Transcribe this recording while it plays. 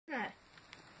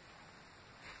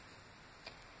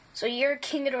So you're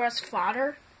King Ghidorah's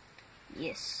father?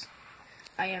 Yes,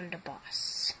 I am the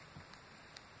boss.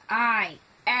 I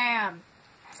am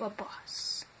the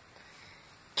boss.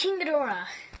 King Ghidorah,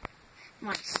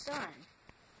 my son,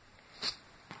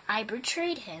 I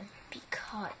betrayed him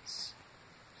because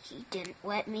he didn't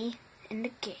let me in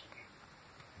the game.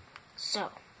 So,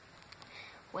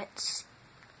 let's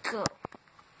go.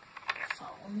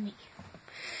 Follow me.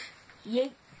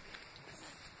 Yeet.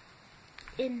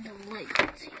 In the Lego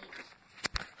team.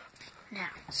 Now,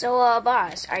 so,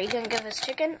 boss, are you gonna give us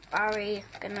chicken? Are we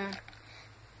gonna...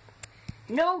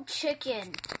 No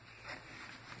chicken!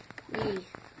 We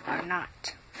are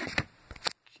not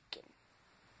chicken.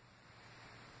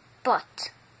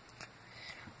 But,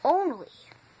 only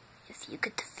if you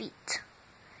could defeat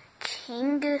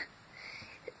King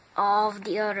of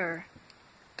the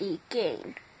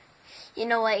game. You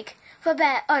know, like,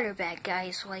 the other bad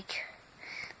guys, like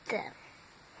them.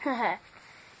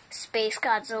 Space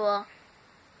Godzilla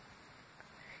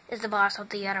is the boss of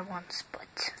the other ones,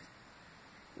 but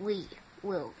we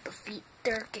will defeat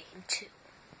their game too.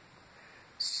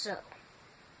 So,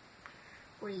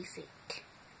 what do you think?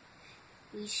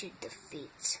 We should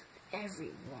defeat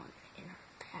everyone in our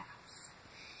path,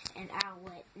 and I'll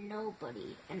let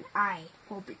nobody, and I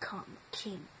will become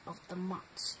king of the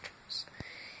monsters.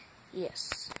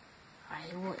 Yes,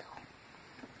 I will.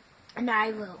 And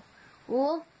I will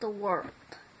rule the world,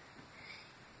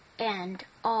 and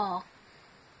all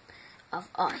of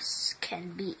us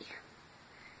can be,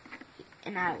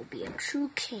 and I will be a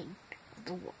true king of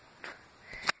the world.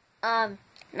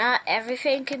 Not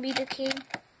everything can be the king.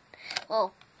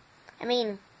 Well, I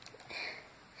mean,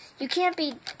 you can't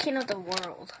be king of the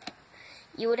world.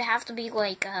 You would have to be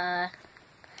like, it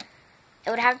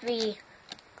would have to be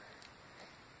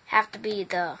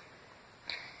the,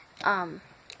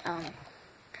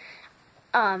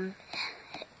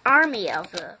 army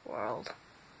of the world.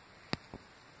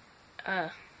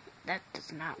 That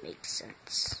does not make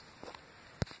sense.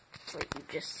 That's what you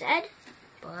just said,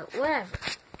 but whatever.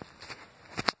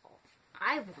 All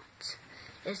I want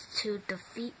is to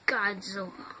defeat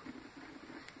Godzilla,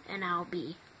 and I'll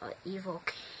be an evil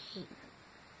king.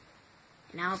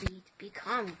 And I'll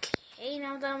become king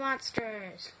of the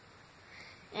monsters.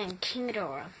 And King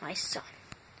Ghidorah, my son,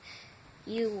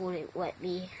 you wouldn't let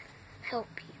me help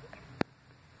you.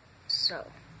 So,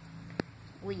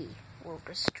 we will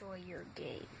destroy your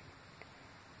game.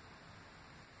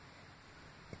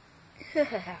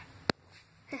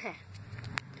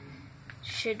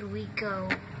 Should we go,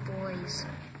 boys?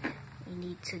 We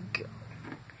need to go.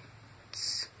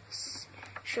 Let's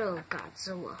show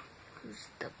Godzilla who's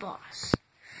the boss.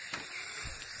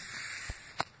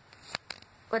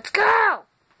 Let's go!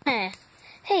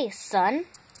 Hey, son.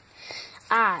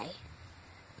 I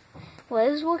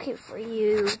was looking for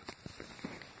you.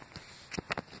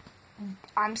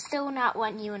 I'm still not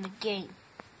letting you in the game,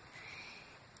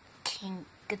 King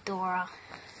Ghidorah.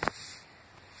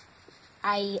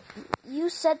 You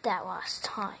said that last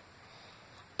time,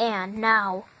 and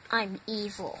now I'm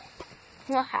evil.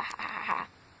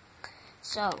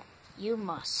 So, you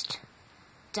must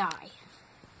die.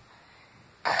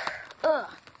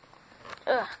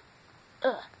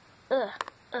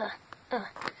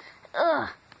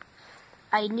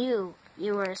 I knew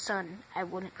you were a son I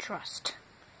wouldn't trust.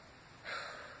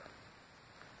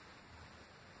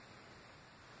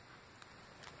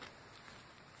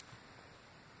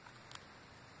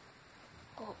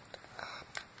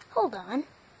 Hold on.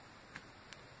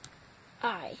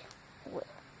 I will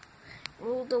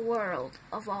rule the world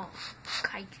of all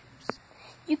kaijus.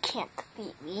 You can't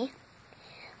defeat me.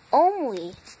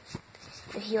 Only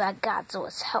if you had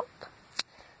Godzilla's help.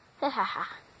 What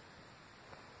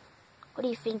do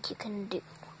you think you can do,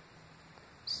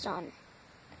 son?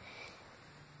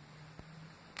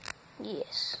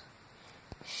 Yes.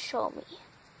 Show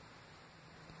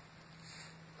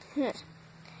me.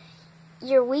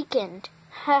 You're weakened.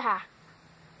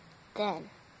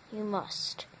 Then you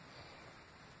must.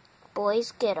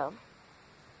 Boys, get 'em.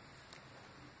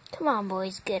 Come on,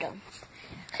 boys, get 'em.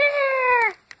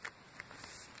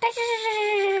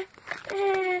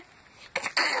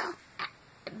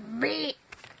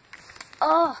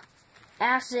 Oh,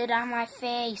 acid on my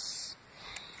face.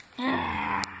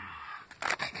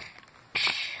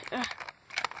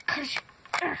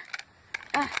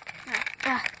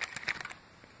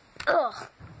 Ugh.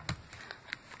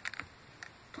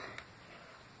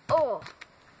 Oh.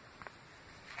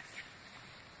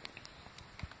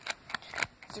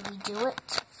 Did we do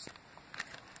it?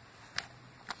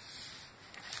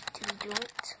 Did we do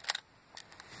it?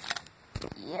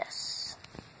 Yes.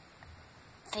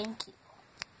 Thank you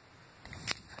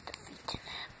for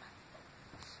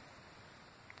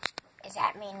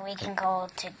mean we can go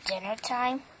to dinner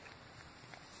time?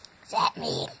 Does that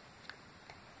mean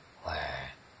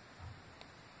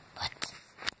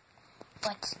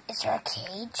But is there a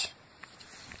cage?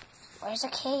 Where's a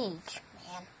cage,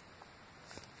 man?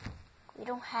 We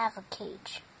don't have a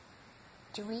cage.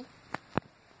 Do we?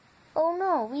 Oh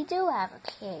no, we do have a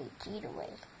cage. Either way,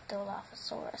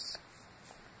 Dilophosaurus.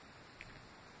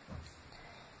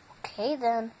 Okay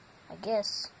then, I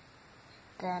guess.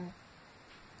 Then,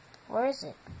 where is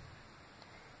it?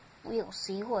 We'll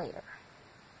see later.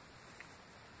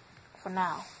 For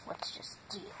now, let's just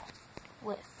deal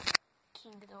with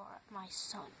King Ghidorah, my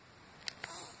son.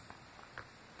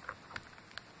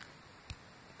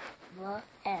 The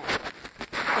end.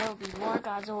 There will be more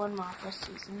Godzilla and Mothra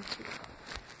Season 2.